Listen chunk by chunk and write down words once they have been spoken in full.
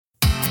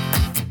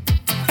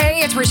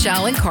It's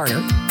Rochelle and Carter.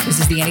 This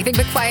is the Anything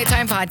But Quiet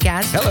Time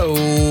podcast.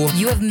 Hello.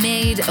 You have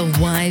made a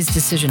wise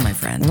decision, my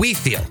friend. We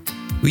feel.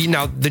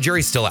 Now, the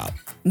jury's still out.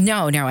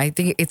 No, I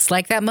think it's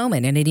like that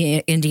moment in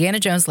Indiana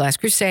Jones'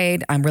 Last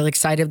Crusade. I'm really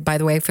excited, by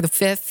the way, for the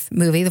fifth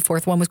movie. The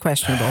fourth one was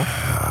questionable.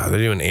 They're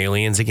doing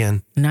aliens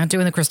again? Not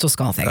doing the crystal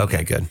skull thing.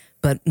 Okay, good.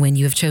 But when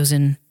you have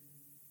chosen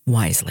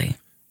wisely.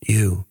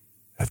 You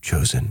have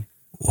chosen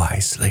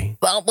wisely.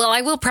 Well,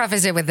 I will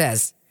preface it with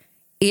this.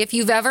 If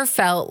you've ever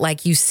felt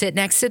like you sit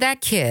next to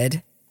that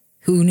kid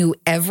who knew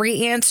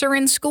every answer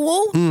in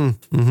school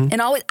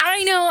and always,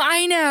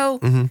 I know,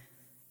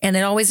 and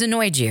it always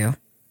annoyed you,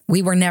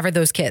 we were never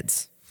those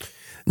kids.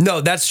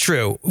 No, that's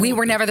true. We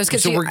were never those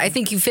kids. So I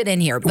think you fit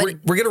in here. But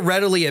we're going to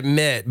readily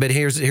admit, but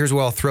here's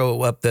where I'll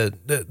throw up the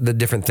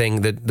different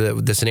thing,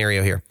 the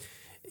scenario here.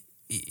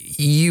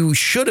 You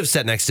should have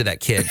sat next to that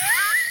kid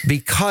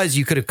because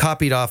you could have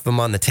copied off him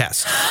on the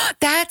test.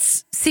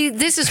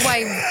 This is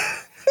why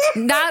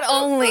not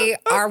only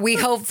are we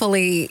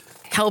hopefully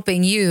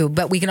helping you,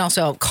 but we can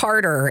also help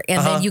Carter,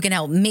 and then you can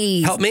help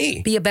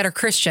me be a better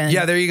Christian.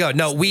 Yeah, there you go.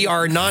 No, we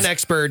are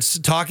non-experts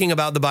talking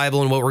about the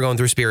Bible and what we're going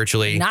through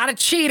spiritually. Not a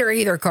cheater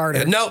either,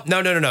 Carter. No.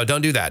 Don't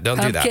do that.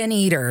 Don't do that. Pumpkin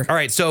eater. All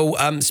right. So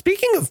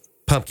speaking of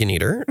pumpkin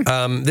eater,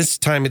 this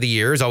time of the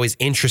year is always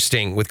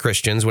interesting with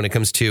Christians when it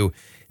comes to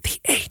the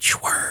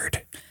H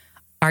word.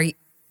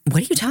 What are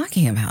you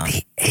talking about?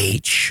 The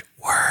H word.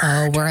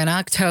 Oh, we're in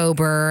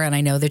October, and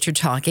I know that you're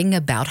talking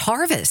about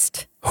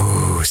harvest.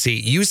 Oh, see,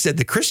 you said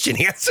the Christian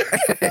answer.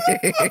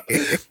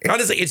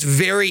 Honestly, it's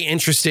very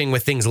interesting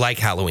with things like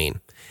Halloween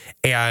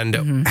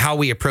and how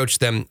we approach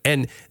them.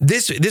 And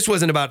this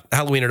wasn't about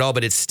Halloween at all,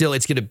 but it's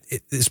going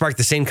to spark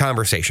the same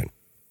conversation.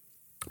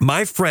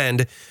 My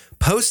friend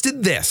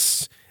posted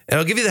this, and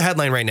I'll give you the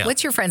headline right now.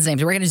 What's your friend's name?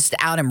 We're going to just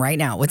out him right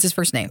now. What's his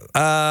first name?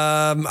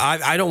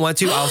 I don't want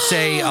to.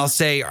 I'll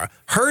say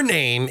her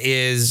name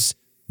is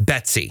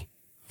Betsy.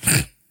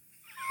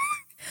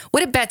 What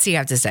did Betsy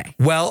have to say?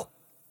 Well,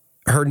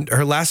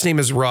 her last name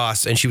is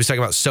Ross, and she was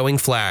talking about sewing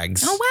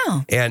flags. Oh,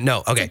 wow. And no,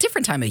 okay. It's a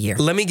different time of year.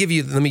 Let me give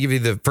you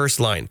the first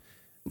line.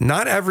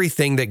 Not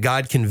everything that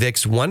God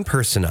convicts one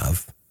person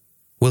of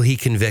will he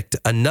convict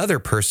another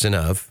person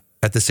of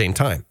at the same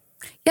time.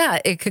 Yeah,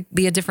 it could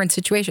be a different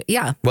situation.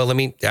 Yeah. Well,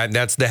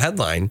 that's the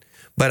headline.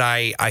 But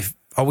I've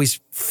always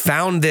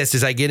found this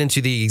as I get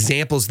into the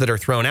examples that are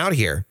thrown out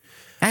here.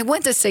 I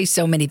want to say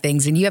so many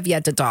things, and you have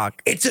yet to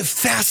talk. It's a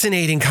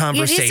fascinating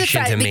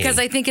conversation to me. Because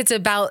I think it's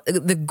about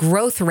the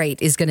growth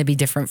rate is going to be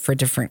different for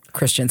different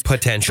Christians.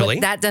 Potentially.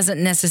 But that doesn't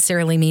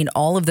necessarily mean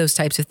all of those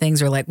types of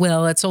things are like,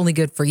 well, that's only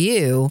good for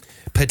you.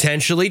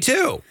 Potentially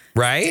too,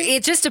 right?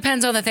 It just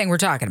depends on the thing we're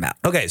talking about.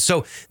 Okay,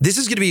 so this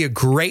is going to be a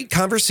great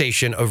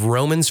conversation of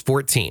Romans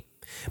 14.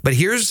 But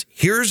here's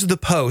the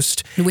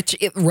post.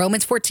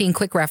 Romans 14,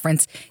 quick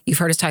reference. You've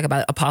heard us talk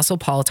about Apostle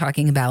Paul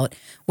talking about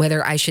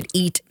whether I should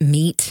eat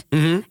meat,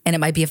 and it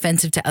might be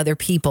offensive to other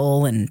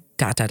people, and ...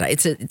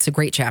 It's a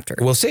great chapter.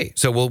 We'll see.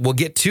 So we'll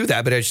get to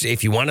that. But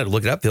if you wanted to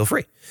look it up, feel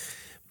free.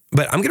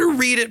 But I'm going to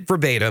read it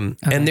verbatim,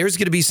 and there's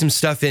going to be some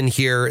stuff in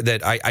here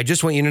that I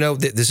just want you to know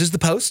that this is the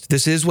post.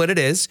 This is what it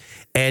is.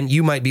 And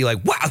you might be like,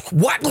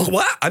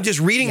 what? I'm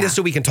just reading this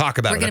so we can talk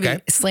about it, okay? We're going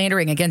to be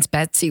slandering against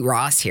Betsy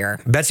Ross here.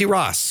 Betsy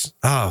Ross.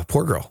 Oh,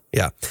 poor girl.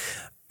 Yeah.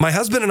 My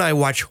husband and I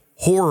watch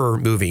horror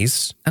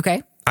movies.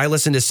 Okay. I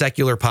listen to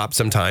secular pop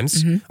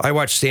sometimes. I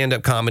watch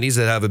stand-up comedies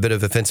that have a bit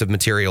of offensive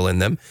material in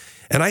them.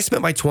 And I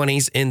spent my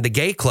 20s in the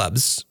gay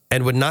clubs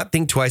and would not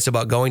think twice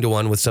about going to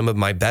one with some of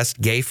my best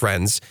gay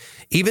friends,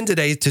 even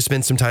today, to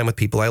spend some time with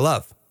people I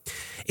love.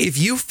 If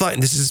you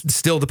find, this is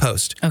still the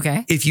post.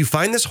 Okay. If you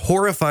find this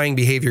horrifying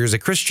behavior as a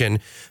Christian,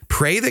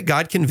 pray that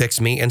God convicts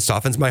me and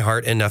softens my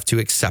heart enough to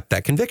accept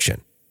that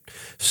conviction.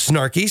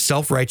 Snarky,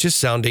 self-righteous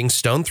sounding,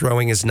 stone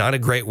throwing is not a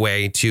great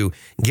way to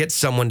get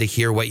someone to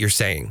hear what you're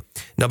saying.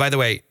 Now, by the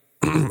way,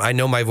 I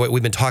know my voice.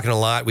 We've been talking a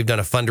lot. We've done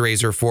a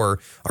fundraiser for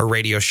our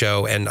radio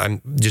show,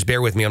 and just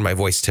bear with me on my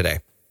voice today.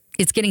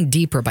 It's getting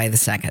deeper by the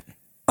second.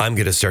 I'm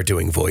going to start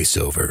doing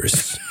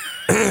voiceovers.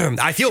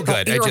 I feel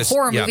good. You're a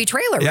horror movie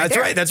trailer. Yeah,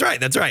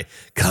 that's right.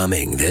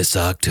 Coming this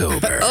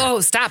October.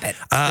 Oh, stop it.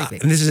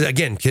 This is,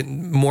 again,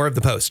 more of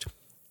the post.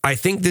 I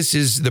think this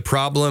is the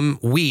problem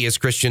we as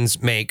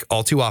Christians make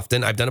all too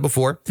often. I've done it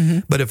before.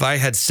 But if I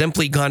had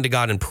simply gone to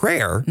God in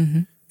prayer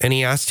and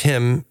he asked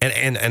him,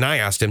 and I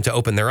asked him to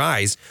open their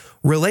eyes,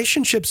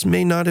 relationships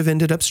may not have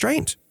ended up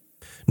strained.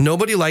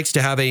 Nobody likes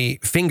to have a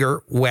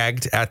finger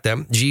wagged at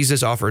them.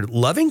 Jesus offered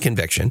loving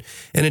conviction.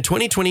 And in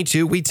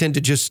 2022, we tend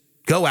to just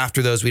go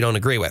after those we don't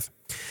agree with.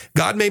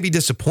 God may be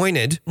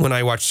disappointed when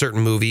I watch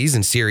certain movies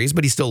and series,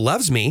 but he still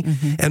loves me.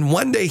 And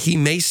one day he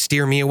may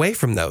steer me away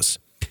from those.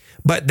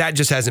 But that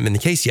just hasn't been the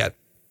case yet.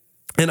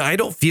 And I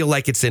don't feel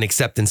like it's an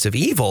acceptance of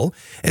evil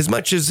as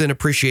much as an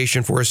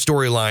appreciation for a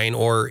storyline,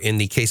 or in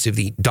the case of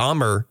the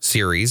Dahmer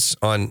series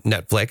on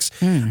Netflix,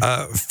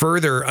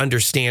 further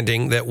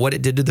understanding that what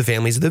it did to the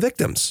families of the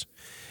victims.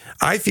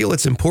 I feel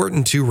it's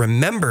important to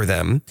remember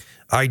them.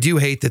 I do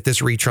hate that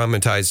this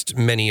re-traumatized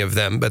many of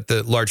them, but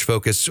the large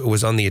focus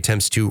was on the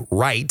attempts to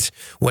right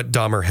what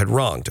Dahmer had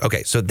wronged.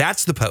 Okay, so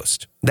that's the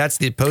post. That's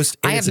the post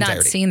in its entirety. I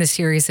have not seen the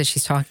series that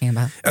she's talking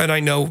about. And I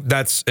know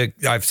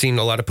I've seen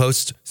a lot of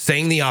posts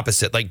saying the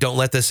opposite, like, don't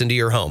let this into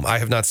your home. I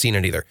have not seen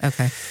it either.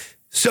 Okay.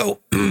 So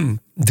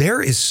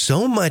there is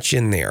so much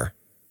in there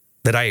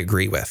that I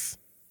agree with.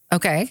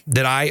 Okay.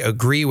 That I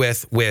agree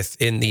with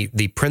in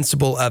the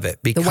principle of it.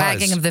 Because the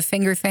wagging of the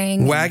finger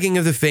thing. Wagging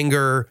of the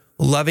finger,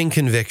 loving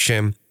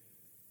conviction.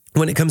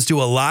 When it comes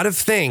to a lot of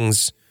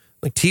things,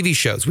 like TV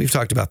shows, we've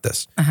talked about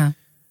this.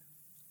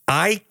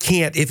 I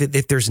can't,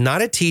 if there's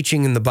not a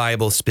teaching in the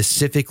Bible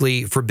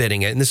specifically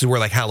forbidding it, and this is where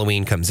like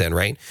Halloween comes in,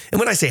 right? And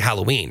when I say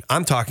Halloween,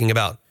 I'm talking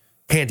about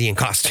candy and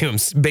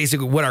costumes,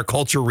 basically what our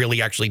culture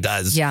really actually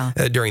does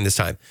during this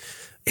time.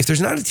 If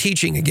there's not a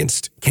teaching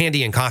against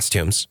candy and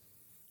costumes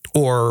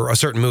or a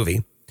certain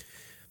movie,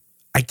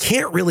 I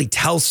can't really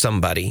tell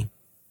somebody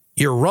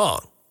you're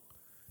wrong.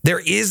 There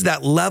is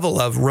that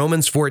level of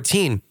Romans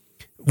 14,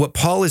 what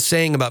Paul is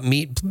saying about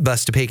meat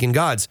blessed to pagan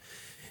gods.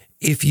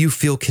 If you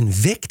feel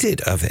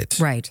convicted of it,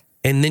 right,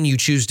 and then you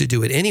choose to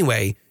do it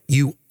anyway,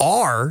 you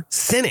are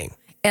sinning.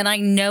 And I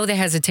know the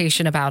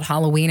hesitation about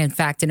Halloween. In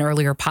fact, in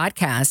earlier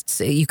podcasts,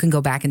 you can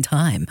go back in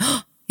time.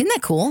 Isn't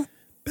that cool?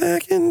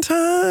 Back in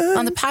time.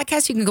 On the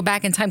podcast, you can go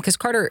back in time because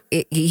Carter,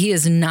 he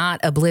is not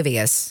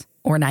oblivious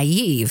or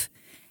naive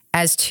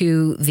as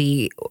to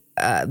the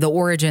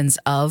origins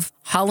of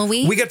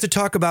Halloween. We get to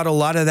talk about a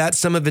lot of that.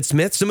 Some of it's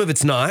myth, some of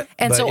it's not.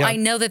 And so I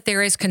know that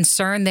there is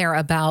concern there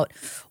about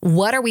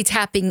what are we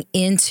tapping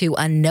into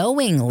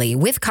unknowingly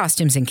with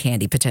costumes and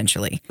candy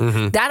potentially.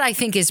 That I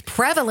think is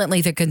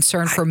prevalently the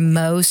concern for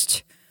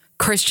most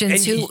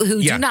Christians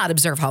who do not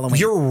observe Halloween.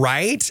 You're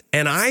right.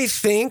 And I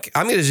think,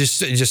 I'm going to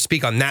just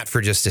speak on that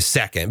for just a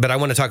second, but I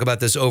want to talk about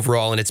this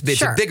overall. And it's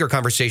a bigger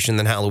conversation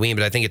than Halloween,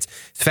 but I think it's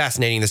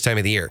fascinating this time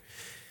of the year.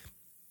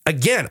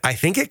 Again, I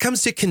think it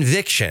comes to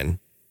conviction,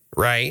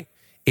 right?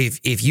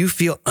 If you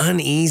feel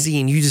uneasy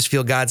and you just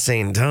feel God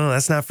saying, "No,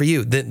 that's not for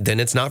you," then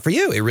it's not for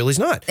you. It really is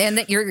not. And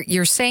that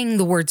you're saying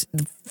the words,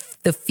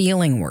 the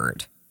feeling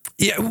word.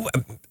 Yeah,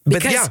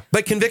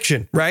 but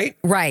conviction, right?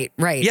 Right.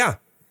 Yeah,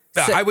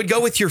 so, I would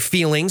go with your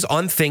feelings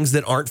on things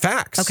that aren't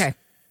facts. Okay.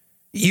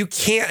 You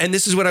can't, and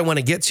this is what I want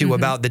to get to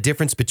about the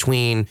difference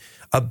between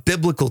a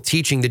biblical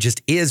teaching that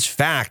just is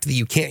fact that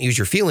you can't use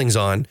your feelings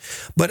on,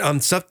 but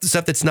stuff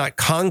that's not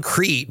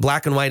concrete,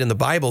 black and white in the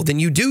Bible, then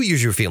you do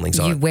use your feelings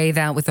on. You weigh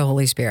that with the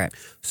Holy Spirit.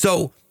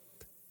 So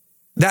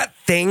that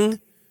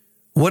thing,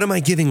 what am I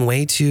giving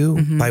way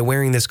to by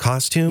wearing this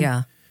costume?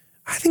 Yeah.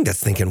 I think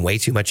that's thinking way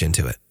too much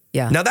into it.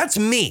 Yeah. Now that's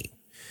me.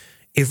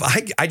 If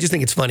I just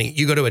think it's funny.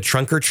 You go to a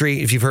trunk or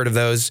treat, if you've heard of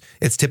those,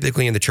 it's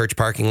typically in the church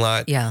parking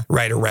lot,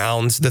 right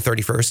around the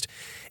 31st.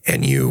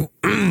 And you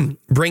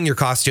bring your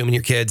costume and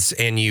your kids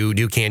and you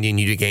do candy and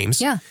you do games.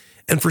 Yeah.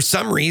 And for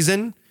some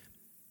reason,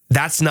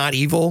 that's not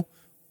evil.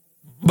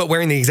 But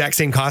wearing the exact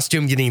same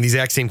costume, getting the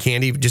exact same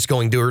candy, just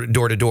going door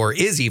to door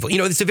is evil. You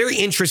know, it's a very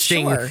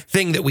interesting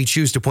thing that we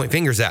choose to point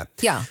fingers at.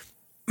 Yeah.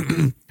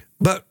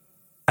 But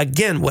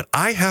again, what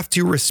I have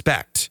to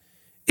respect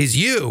is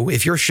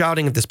if you're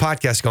shouting at this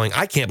podcast going,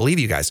 I can't believe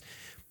you guys,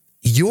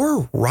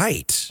 you're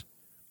right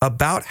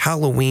about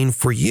Halloween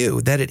for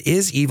you, that it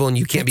is evil and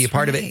you can't be a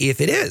part of it if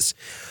it is.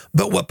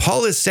 But what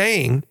Paul is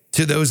saying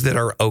to those that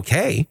are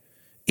okay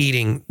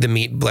eating the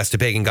meat blessed to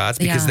pagan gods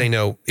because they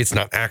know it's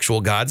not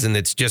actual gods and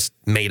it's just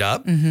made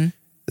up,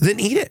 then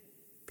eat it.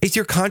 If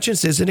your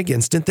conscience isn't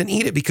against it, then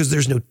eat it because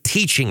there's no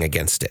teaching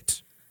against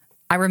it.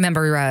 I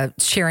remember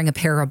sharing a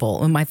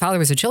parable. My father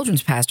was a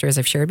children's pastor, as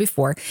I've shared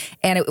before,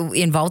 and it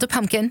involved a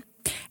pumpkin,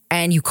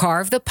 and you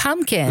carve the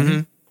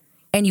pumpkin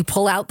and you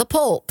pull out the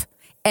pulp.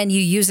 And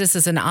you use this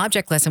as an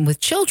object lesson with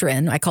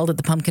children. I called it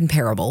the pumpkin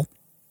parable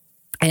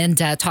and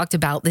talked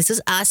about this is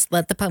us.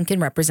 Let the pumpkin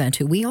represent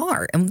who we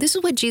are. And this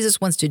is what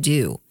Jesus wants to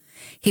do.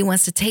 He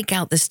wants to take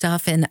out the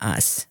stuff in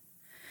us,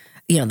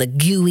 you know, the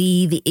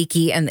gooey, the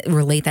icky, and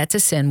relate that to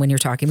sin when you're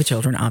talking with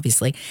children,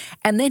 obviously.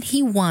 And then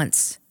he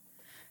wants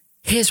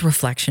his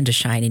reflection to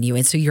shine in you.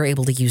 And so you're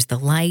able to use the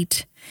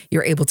light.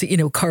 You're able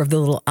to, carve the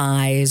little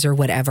eyes or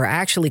whatever. I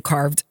actually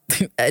carved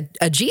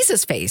a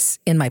Jesus face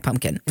in my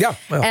pumpkin. Yeah.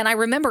 Well. And I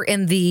remember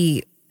in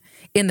the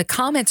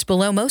comments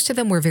below, most of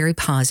them were very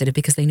positive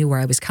because they knew where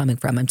I was coming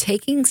from. I'm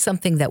taking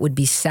something that would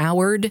be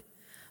soured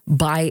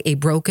by a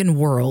broken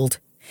world,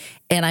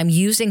 and I'm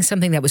using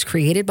something that was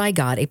created by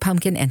God, a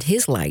pumpkin and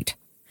his light,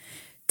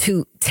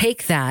 to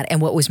take that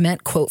and what was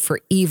meant, quote, for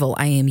evil,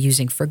 I am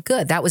using for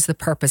good. That was the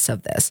purpose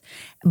of this.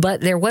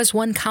 But there was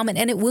one comment,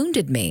 and it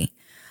wounded me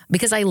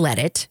because I let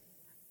it.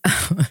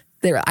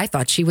 I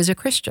thought she was a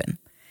Christian.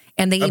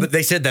 And but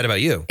they said that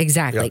about you.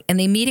 Exactly. Yeah. And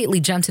they immediately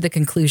jumped to the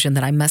conclusion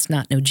that I must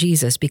not know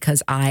Jesus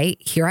because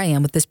here I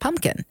am with this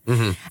pumpkin.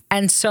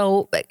 And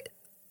so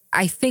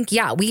I think,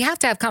 we have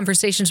to have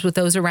conversations with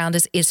those around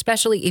us,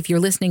 especially if you're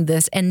listening to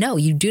this and no,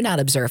 you do not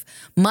observe.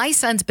 My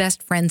son's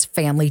best friend's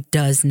family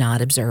does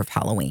not observe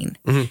Halloween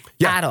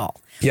at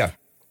all. Yeah.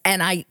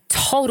 And I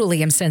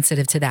totally am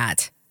sensitive to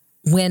that.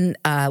 when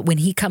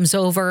he comes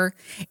over,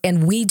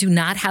 and we do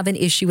not have an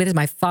issue with it.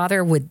 My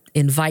father would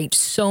invite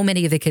so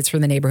many of the kids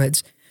from the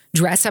neighborhoods,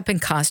 dress up in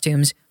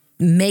costumes,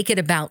 make it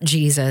about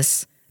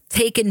Jesus,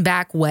 taking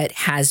back what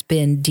has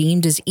been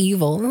deemed as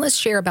evil, and let's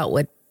share about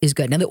what is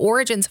good. Now, the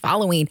origins of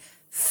Halloween,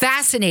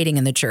 fascinating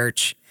in the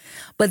church,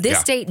 but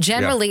this date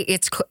generally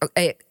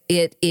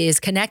it is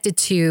connected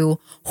to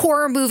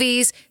horror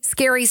movies,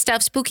 scary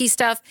stuff, spooky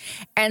stuff,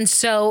 and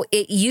so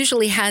it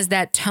usually has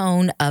that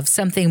tone of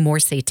something more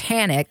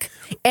satanic.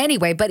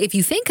 Anyway, but if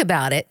you think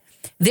about it,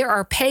 there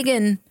are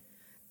pagan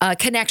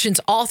connections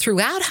all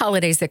throughout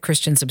holidays that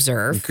Christians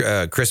observe.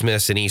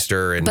 Christmas and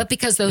Easter. But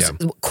because those,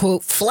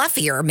 quote,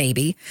 fluffier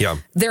maybe,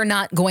 they're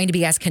not going to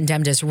be as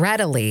condemned as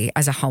readily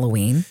as a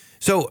Halloween.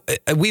 So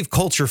we've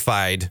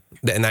culture-fied,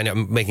 and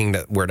I'm making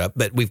that word up,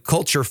 but we've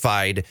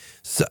culture-fied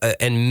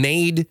and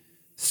made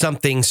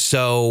something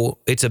so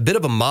it's a bit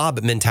of a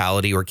mob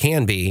mentality, or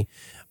can be,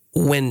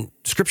 when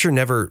Scripture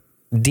never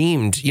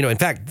deemed, in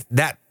fact,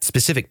 that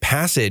specific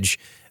passage,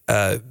 he's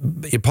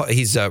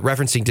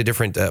referencing to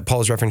different, Paul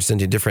is referencing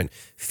to different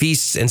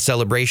feasts and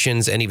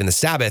celebrations and even the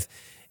Sabbath.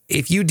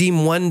 If you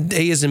deem one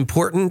day as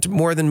important,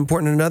 more than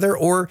important than another,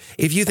 or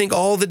if you think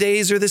all the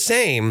days are the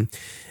same,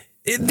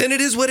 then it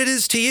is what it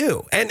is to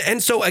you.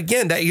 And so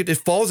again, that it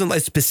falls in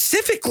line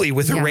specifically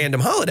with a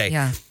random holiday.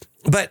 Yeah.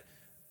 But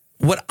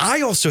what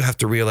I also have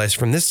to realize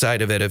from this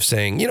side of it, of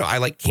saying, I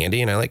like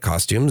candy and I like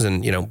costumes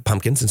and,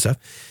 pumpkins and stuff.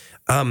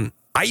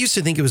 I used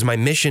to think it was my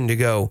mission to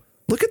go,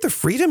 look at the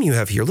freedom you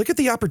have here. Look at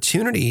the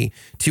opportunity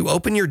to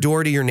open your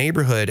door to your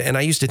neighborhood. And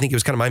I used to think it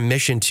was kind of my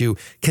mission to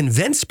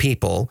convince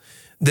people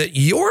that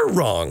you're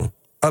wrong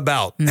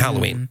about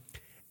Halloween.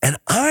 And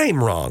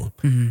I'm wrong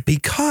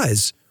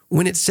because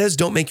when it says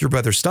don't make your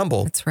brother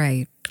stumble. That's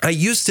right. I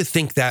used to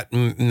think that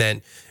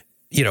meant,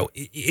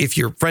 if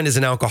your friend is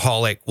an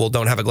alcoholic, well,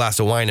 don't have a glass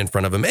of wine in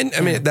front of him. And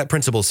I mean, that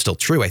principle is still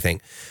true, I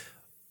think.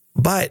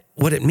 But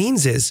what it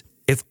means is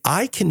if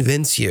I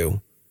convince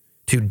you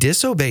to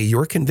disobey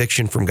your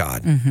conviction from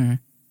God,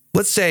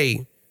 let's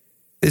say,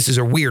 this is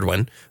a weird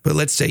one, but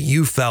let's say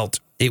you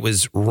felt it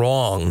was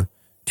wrong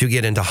to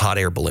get into hot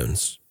air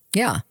balloons.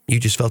 Yeah.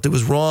 You just felt it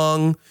was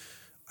wrong.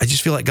 I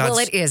just feel like God's... Well,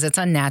 it is. It's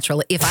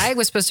unnatural. If I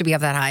was supposed to be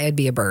up that high, I'd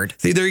be a bird.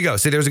 See, there you go.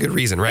 See, there's a good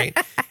reason, right?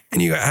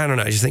 And you go, I don't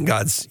know. I just think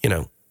God's,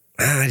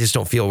 I just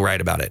don't feel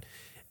right about it.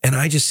 And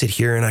I just sit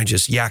here and I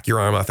just yak your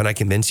arm off and I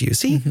convince you,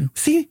 see,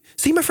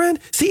 my friend,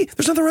 see,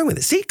 there's nothing wrong with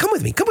it. See, come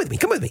with me.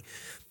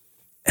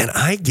 And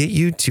I get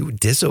you to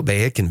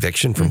disobey a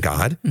conviction from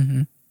God.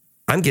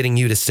 I'm getting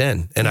you to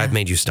sin, and I've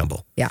made you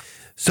stumble. Yeah.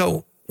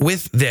 So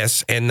with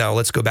this, and now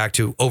let's go back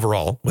to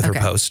overall with her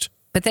post.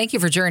 But thank you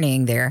for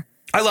journeying there.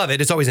 I love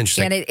it. It's always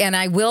interesting. And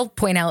I will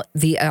point out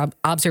the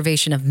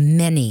observation of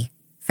many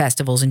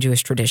festivals in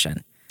Jewish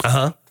tradition.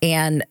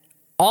 And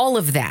all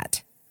of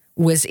that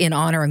was in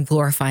honor and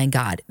glorifying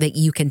God, that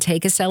you can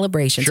take a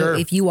celebration. Sure. So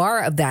if you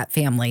are of that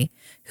family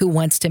who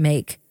wants to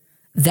make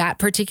that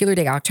particular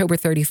day, October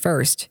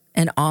 31st,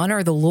 and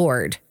honor the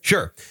Lord.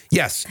 Sure.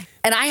 Yes.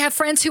 And I have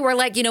friends who are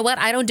like, you know what?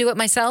 I don't do it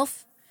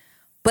myself,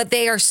 but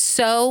they are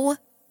so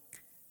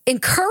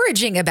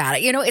encouraging about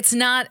it. It's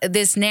not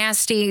this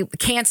nasty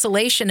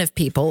cancellation of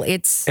people.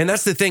 And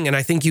that's the thing. And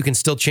I think you can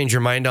still change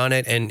your mind on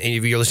it. And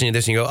if you're listening to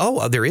this and you go,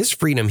 oh, there is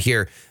freedom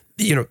here,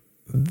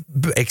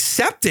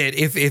 accept it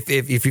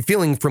if you're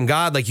feeling from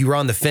God like you were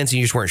on the fence and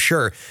you just weren't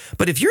sure.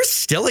 But if you're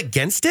still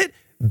against it,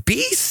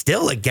 be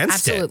still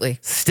against it. Absolutely.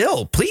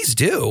 Still, please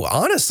do,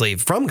 honestly,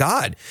 from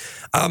God.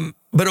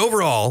 But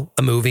overall,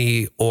 a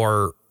movie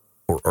or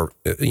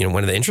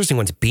one of the interesting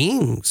ones,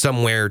 being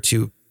somewhere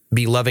to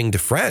be loving to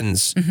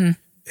friends,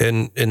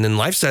 and then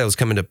lifestyles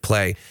come into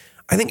play.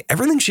 I think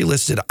everything she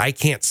listed, I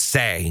can't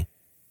say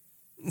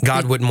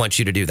God wouldn't want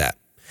you to do that.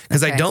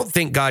 Because I don't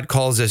think God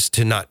calls us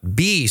to not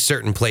be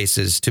certain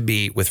places to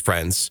be with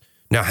friends.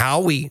 Now,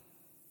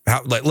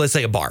 let's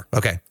say a bar.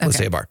 Okay, let's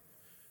say a bar.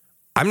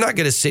 I'm not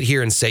going to sit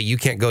here and say you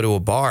can't go to a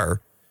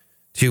bar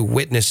to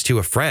witness to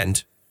a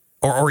friend,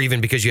 or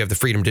even because you have the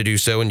freedom to do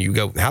so and you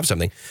go have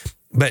something.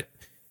 But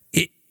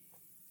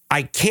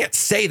I can't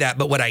say that.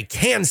 But what I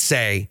can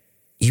say,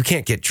 you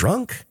can't get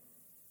drunk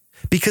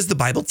because the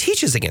Bible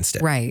teaches against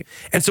it. Right.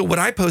 And so what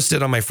I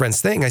posted on my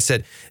friend's thing, I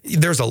said,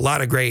 there's a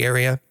lot of gray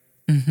area.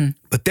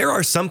 But there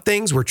are some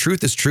things where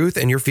truth is truth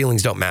and your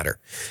feelings don't matter.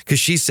 Because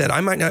she said,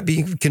 I might not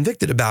be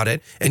convicted about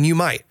it and you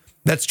might.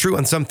 That's true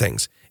on some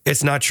things.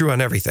 It's not true on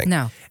everything.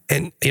 No.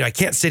 And I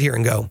can't sit here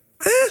and go,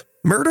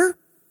 murder?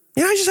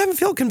 I just haven't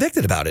felt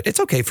convicted about it. It's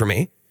okay for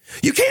me.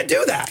 You can't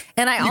do that.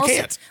 And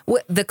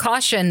the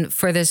caution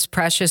for this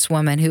precious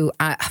woman who,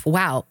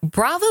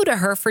 bravo to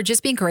her for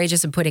just being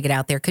courageous and putting it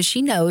out there, because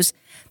she knows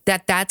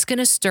that that's going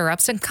to stir up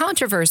some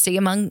controversy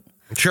among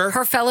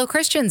her fellow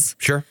Christians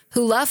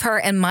who love her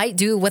and might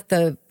do what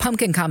the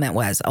pumpkin comment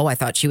was. Oh, I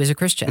thought she was a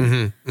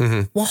Christian.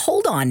 Well,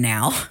 hold on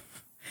now.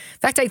 In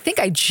fact, I think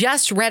I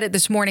just read it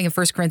this morning in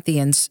 1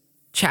 Corinthians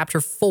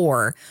chapter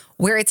 4,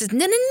 where it says,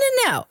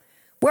 no.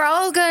 We're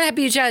all going to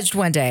be judged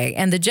one day.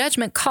 And the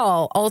judgment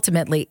call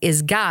ultimately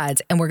is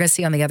God's. And we're going to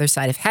see on the other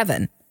side of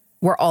heaven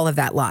where all of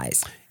that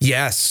lies.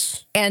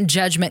 Yes. And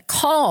judgment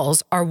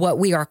calls are what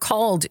we are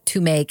called to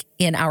make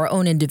in our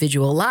own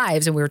individual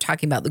lives. And we were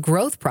talking about the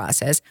growth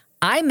process.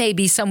 I may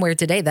be somewhere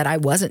today that I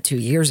wasn't 2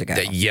 years ago.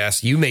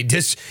 Yes, you may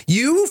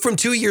you from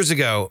 2 years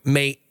ago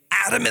may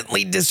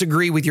adamantly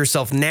disagree with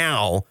yourself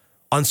now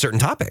on certain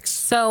topics.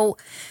 So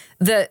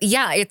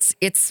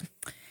it's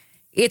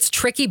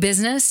tricky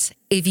business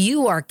if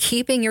you are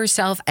keeping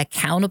yourself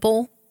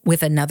accountable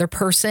with another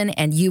person,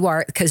 and you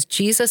are, because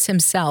Jesus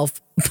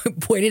himself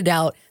pointed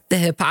out the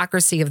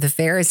hypocrisy of the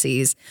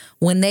Pharisees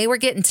when they were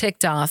getting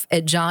ticked off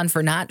at John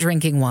for not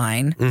drinking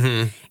wine,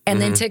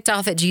 and then ticked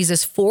off at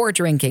Jesus for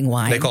drinking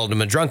wine. They called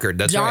him a drunkard.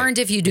 That's darned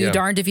right. if you do,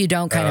 darned if you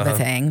don't, kind of a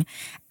thing.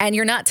 And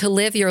you're not to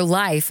live your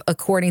life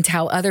according to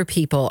how other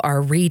people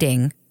are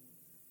reading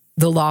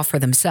the law for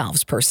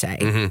themselves, per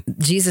se.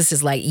 Jesus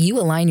is like, you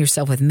align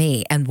yourself with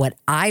me and what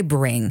I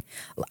bring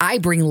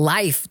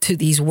life to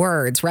these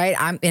words, right?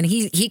 And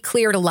he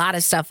cleared a lot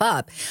of stuff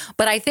up.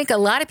 But I think a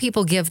lot of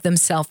people give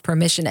themselves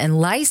permission and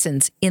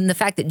license in the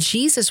fact that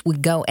Jesus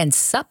would go and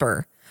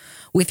supper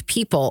with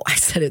people. I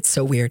said it's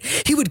so weird.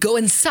 He would go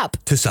and sup.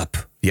 To sup.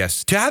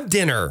 Yes. To have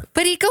dinner.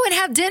 But he'd go and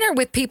have dinner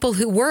with people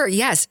who were,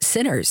 yes,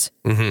 sinners.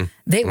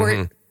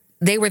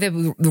 They were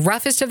the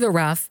roughest of the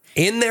rough.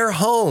 In their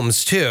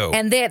homes, too.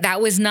 And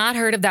that was not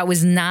heard of. That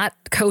was not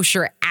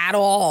kosher at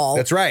all.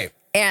 That's right.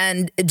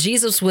 And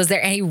Jesus was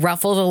there, and he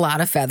ruffled a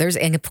lot of feathers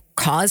and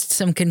caused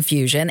some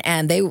confusion.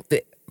 And they,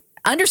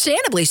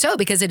 understandably so,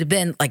 because it had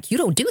been like, you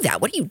don't do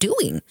that. What are you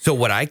doing? So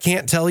what I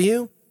can't tell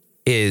you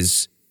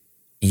is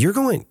you're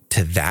going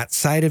to that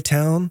side of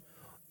town,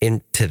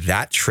 into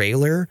that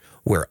trailer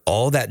where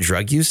all that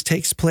drug use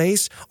takes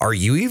place. Are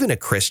you even a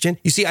Christian?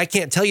 You see, I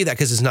can't tell you that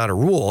because it's not a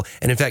rule.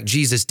 And in fact,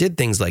 Jesus did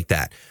things like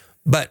that.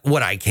 But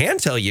what I can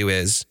tell you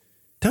is,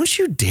 don't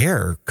you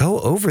dare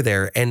go over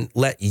there and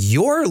let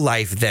your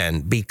life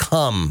then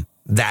become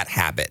that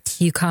habit.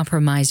 You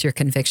compromise your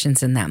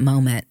convictions in that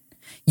moment.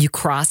 You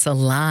cross a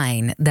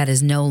line that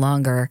is no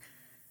longer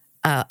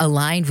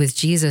aligned with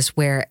Jesus,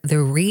 where the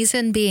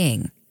reason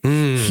being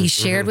he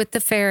shared with the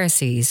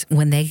Pharisees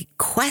when they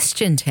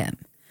questioned him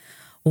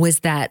was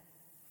that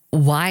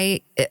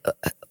why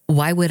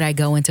would I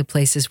go into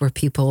places where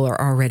people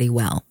are already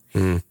well?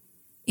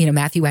 You know,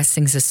 Matthew West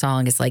sings a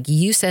song. It's like,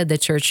 you said the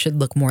church should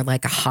look more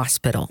like a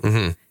hospital.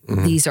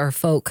 These are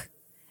folk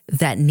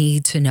that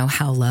need to know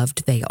how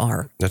loved they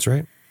are. That's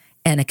right.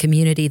 And a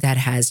community that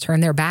has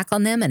turned their back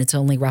on them, and it's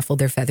only ruffled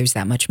their feathers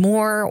that much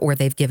more, or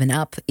they've given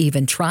up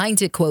even trying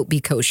to, quote, be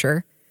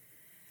kosher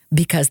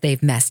because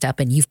they've messed up.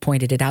 And you've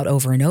pointed it out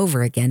over and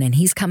over again. And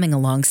he's coming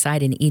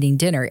alongside and eating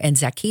dinner. And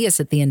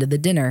Zacchaeus at the end of the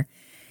dinner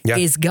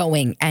is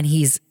going, and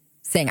he's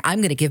saying, I'm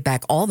going to give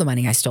back all the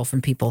money I stole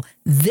from people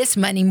this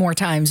many more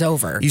times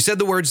over. You said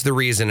the words, the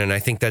reason, and I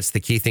think that's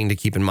the key thing to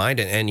keep in mind.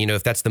 And you know,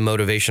 if that's the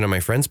motivation of my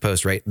friend's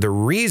post, right? The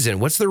reason,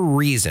 what's the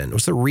reason?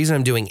 What's the reason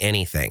I'm doing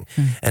anything?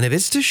 And if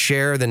it's to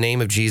share the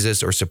name of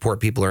Jesus or support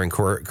people or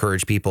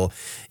encourage people,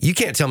 you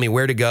can't tell me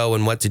where to go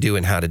and what to do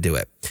and how to do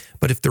it.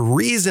 But if the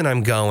reason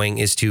I'm going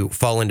is to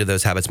fall into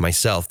those habits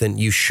myself, then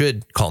you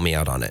should call me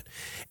out on it.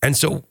 And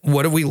so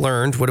what have we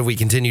learned? What have we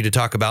continued to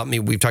talk about?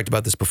 We've talked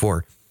about this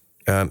before.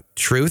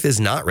 Truth is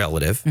not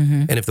relative.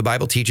 And if the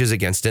Bible teaches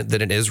against it,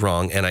 then it is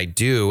wrong. And I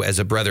do, as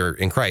a brother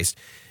in Christ,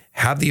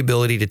 have the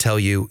ability to tell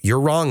you, you're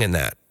wrong in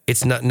that.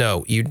 It's not,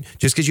 no, you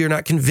just because you're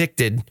not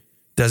convicted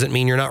doesn't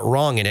mean you're not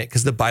wrong in it,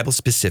 because the Bible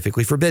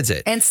specifically forbids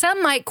it. And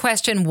some might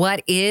question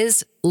what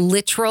is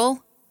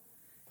literal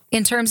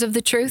in terms of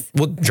the truth.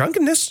 Well,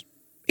 drunkenness,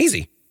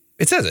 easy.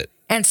 It says it.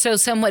 And so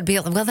some would be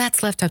like, well,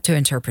 that's left up to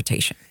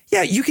interpretation.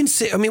 Yeah, you can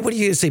say, I mean, what do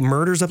you say?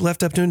 Murder's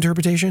left up to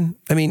interpretation?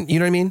 I mean, you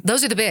know what I mean?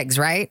 Those are the bigs,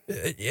 right?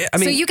 Yeah, I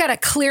mean, so you got a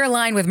clear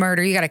line with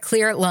murder. You got a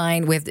clear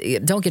line with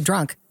don't get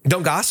drunk.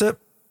 Don't gossip.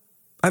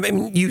 I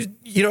mean,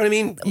 you know what I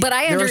mean? But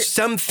there are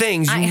some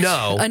things I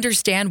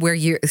understand where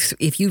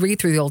if you read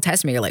through the Old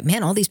Testament, you're like,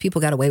 man, all these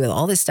people got away with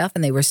all this stuff,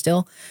 and they were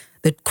still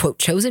the, quote,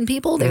 chosen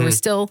people. They were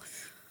still...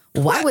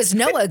 Why was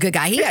Noah a good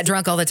guy? He got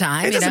drunk all the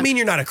time. It doesn't mean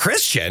you're not a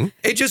Christian.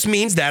 It just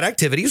means that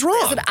activity is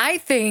wrong. But I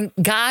think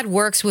God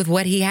works with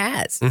what he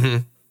has.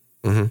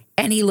 And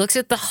he looks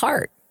at the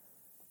heart.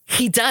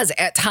 He does.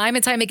 At time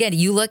and time again,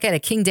 you look at a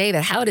King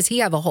David. How does he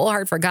have a whole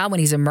heart for God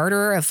when he's a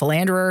murderer, a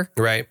philanderer?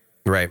 Right.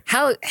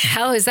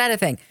 How is that a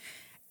thing?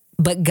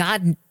 But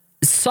God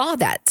saw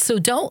that. So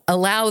don't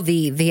allow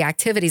the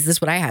activities. This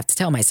is what I have to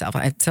tell myself.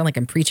 I sound like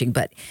I'm preaching,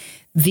 but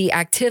the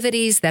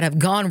activities that have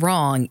gone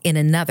wrong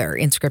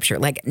in scripture,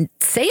 like,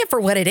 say it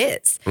for what it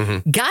is.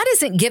 God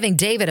isn't giving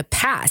David a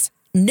pass.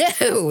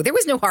 No, there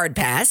was no hard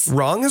pass.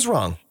 Wrong is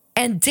wrong.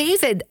 And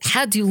David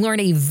had to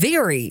learn a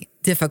very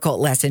difficult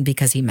lesson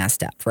because he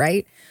messed up,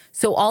 right?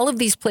 So all of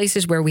these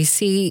places where we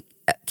see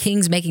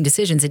kings making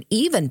decisions and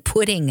even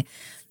putting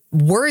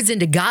words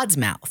into God's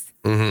mouth.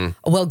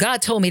 Well,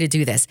 God told me to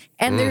do this.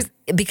 And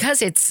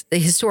because it's the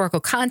historical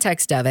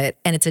context of it,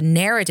 and it's a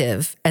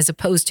narrative as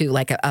opposed to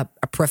like a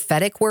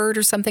prophetic word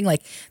or something,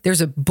 like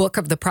there's a book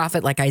of the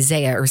prophet like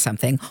Isaiah or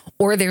something,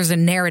 or there's a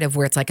narrative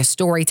where it's like a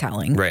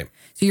storytelling. Right.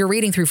 So you're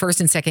reading through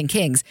 1st and 2nd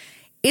Kings.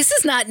 this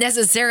is not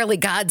necessarily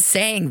God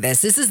saying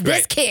this. This is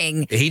this Right.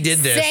 king. He did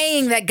this.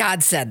 Saying that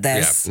God said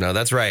this. Yeah, no,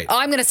 that's right. Oh,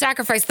 I'm going to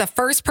sacrifice the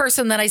first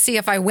person that I see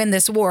if I win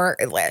this war.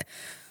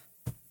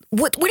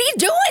 What are you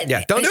doing?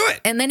 Yeah, don't do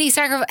it. And then he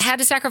had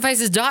to sacrifice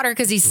his daughter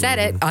because he said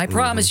it. I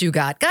promise you,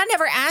 God. God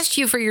never asked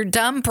you for your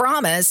dumb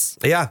promise.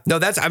 Yeah, no,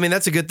 that's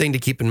a good thing to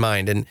keep in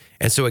mind. And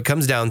so it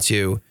comes down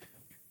to,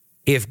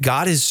 if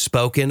God has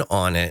spoken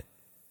on it,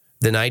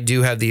 then I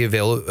do have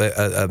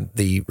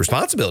the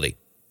responsibility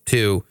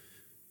to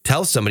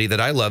tell somebody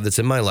that I love that's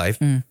in my life,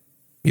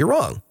 you're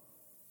wrong.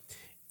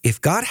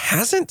 If God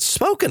hasn't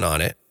spoken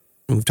on it,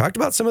 and we've talked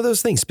about some of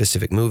those things,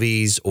 specific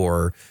movies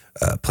or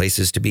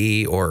places to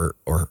be or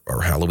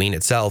Halloween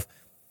itself,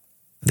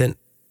 then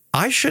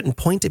I shouldn't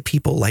point at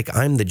people like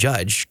I'm the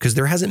judge because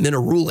there hasn't been a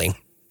ruling.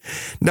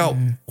 Now,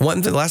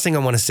 the last thing I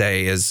want to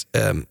say is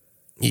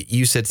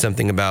you said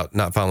something about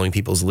not following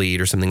people's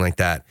lead or something like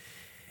that.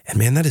 And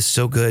man, that is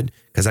so good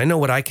because I know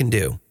what I can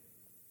do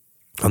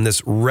on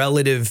this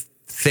relative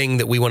thing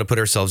that we want to put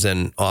ourselves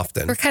in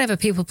often. We're kind of a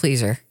people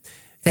pleaser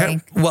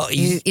thing. Well,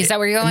 is that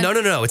where you're going?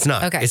 No, it's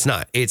not. Okay. It's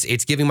not.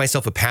 It's giving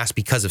myself a pass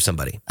because of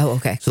somebody. Oh,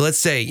 okay. So let's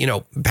say,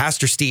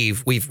 Pastor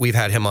Steve, we've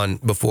had him on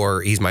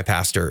before. He's my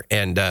pastor,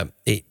 and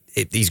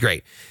he's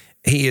great.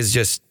 He is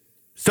just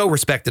so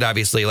respected,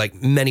 obviously, like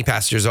many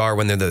pastors are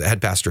when they're the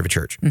head pastor of a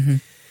church. Mm-hmm.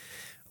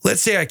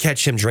 Let's say I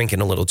catch him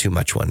drinking a little too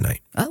much one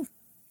night. Oh.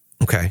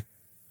 Okay.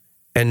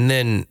 And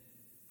then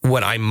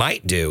what I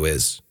might do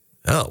is,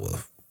 well,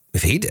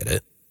 if he did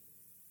it,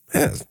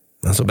 it's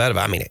not so bad.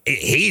 I mean,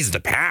 he's the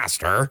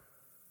pastor.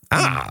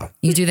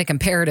 You do the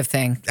comparative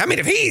thing. I mean,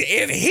 if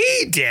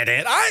he did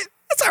it,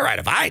 it's all right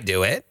if I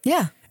do it.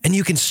 Yeah. And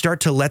you can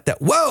start to let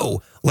that,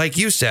 like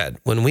you said,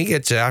 when we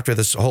get to after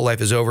this whole life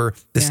is over,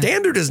 the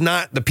standard is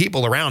not the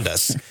people around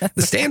us.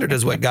 The standard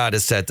is what God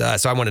has set to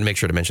us. So I wanted to make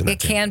sure to mention that. It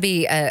can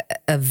be a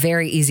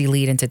very easy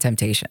lead into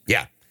temptation.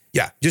 Yeah.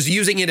 Yeah. Just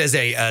using it as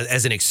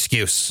an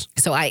excuse.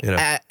 So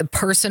I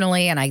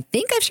personally, and I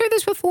think I've shared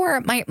this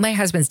before, my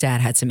husband's dad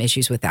had some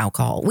issues with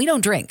alcohol. We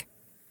don't drink.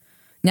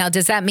 Now,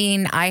 does that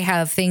mean I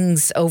hold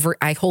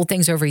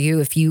things over you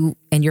if you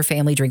and your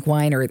family drink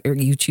wine or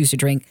you choose to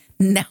drink?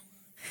 No.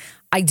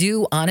 I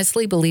do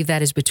honestly believe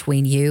that is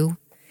between you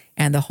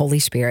and the Holy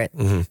Spirit,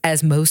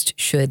 as most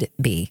should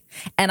be.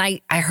 And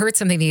I heard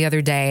something the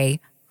other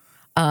day,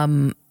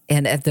 and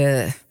at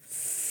the,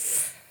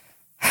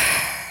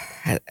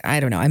 I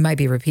don't know, I might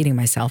be repeating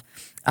myself,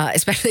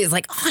 especially it's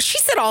like, she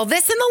said all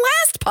this in the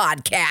last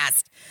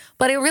podcast,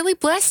 but it really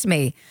blessed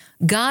me.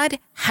 God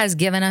has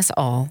given us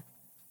all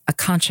a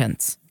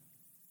conscience.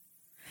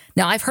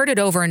 Now, I've heard it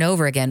over and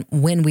over again.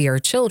 When we are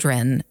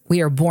children, we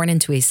are born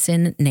into a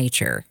sin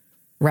nature.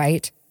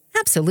 Right?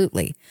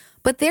 Absolutely.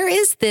 But there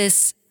is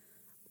this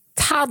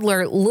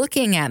toddler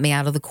looking at me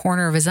out of the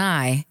corner of his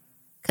eye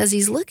because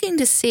he's looking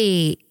to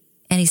see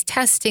and he's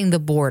testing the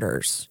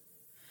borders.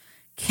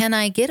 Can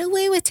I get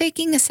away with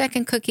taking a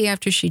second cookie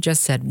after she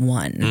just said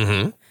one?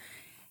 Mm-hmm.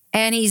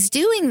 And he's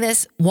doing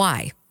this.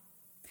 Why?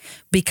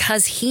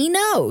 Because he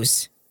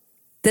knows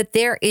that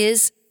there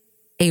is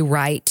a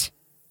right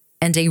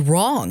and a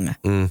wrong.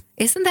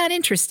 Isn't that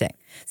interesting?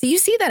 So you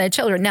see that in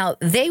children. Now,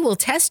 they will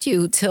test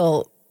you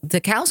till the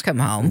cows come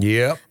home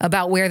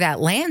about where that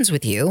lands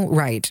with you,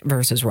 right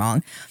versus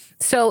wrong.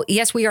 So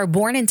yes, we are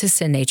born into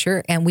sin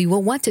nature and we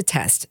will want to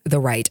test the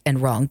right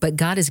and wrong, but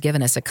God has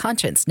given us a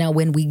conscience. Now,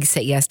 when we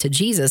say yes to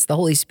Jesus, the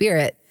Holy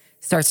Spirit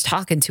starts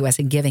talking to us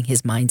and giving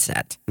his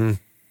mindset.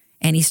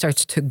 And he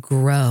starts to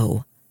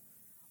grow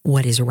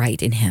what is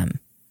right in him.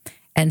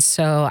 And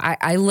so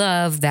I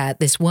love that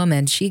this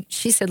woman, she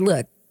said,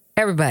 look,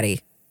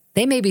 everybody,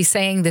 they may be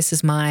saying this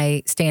is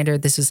my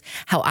standard, this is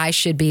how I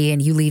should be,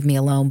 and you leave me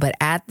alone. But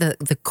at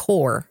the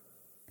core,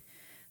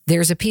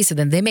 there's a piece of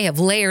them. They may have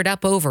layered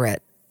up over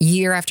it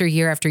year after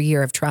year after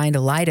year of trying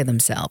to lie to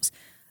themselves.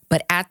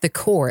 But at the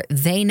core,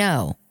 they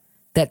know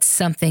that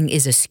something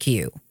is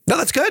askew. No,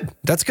 that's good.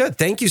 That's good.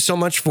 Thank you so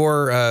much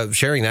for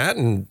sharing that.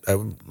 And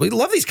we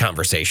love these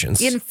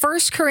conversations. In 1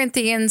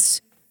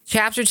 Corinthians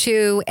chapter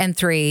 2 and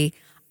 3,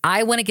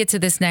 I want to get to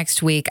this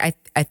next week.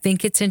 I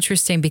think it's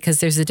interesting because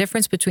there's a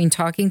difference between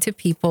talking to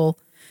people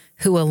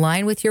who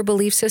align with your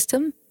belief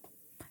system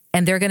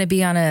and they're going to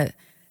be on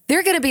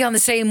the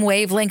same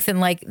wavelength and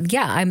like,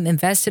 yeah, I'm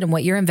invested in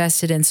what you're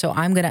invested in, so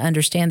I'm going to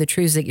understand the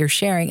truths that you're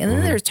sharing. And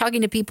then there's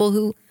talking to people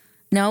who,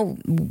 no,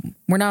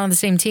 we're not on the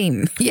same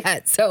team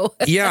yet. So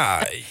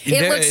yeah,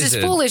 it looks as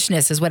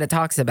foolishness is what it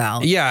talks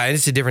about. Yeah, and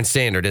it's a different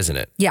standard, isn't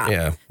it?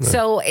 Yeah.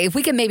 So if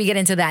we can maybe get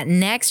into that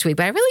next week,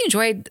 but I really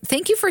enjoyed.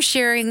 Thank you for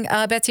sharing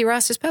Betsy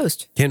Ross's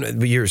post.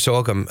 You're so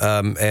welcome.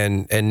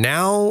 And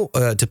now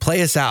to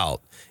play us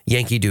out,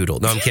 Yankee Doodle.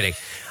 No, I'm kidding.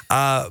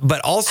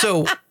 But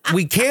also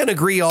we can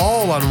agree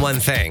all on one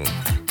thing.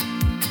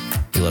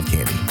 We love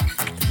candy.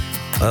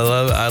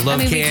 I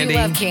love candy. We do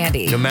love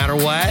candy. No matter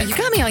what. You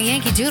got me on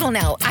Yankee Doodle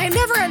now. I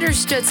never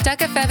understood. Stuck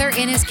a feather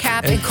in his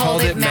cap and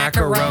called it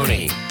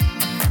macaroni.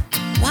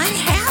 What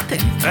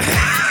happened?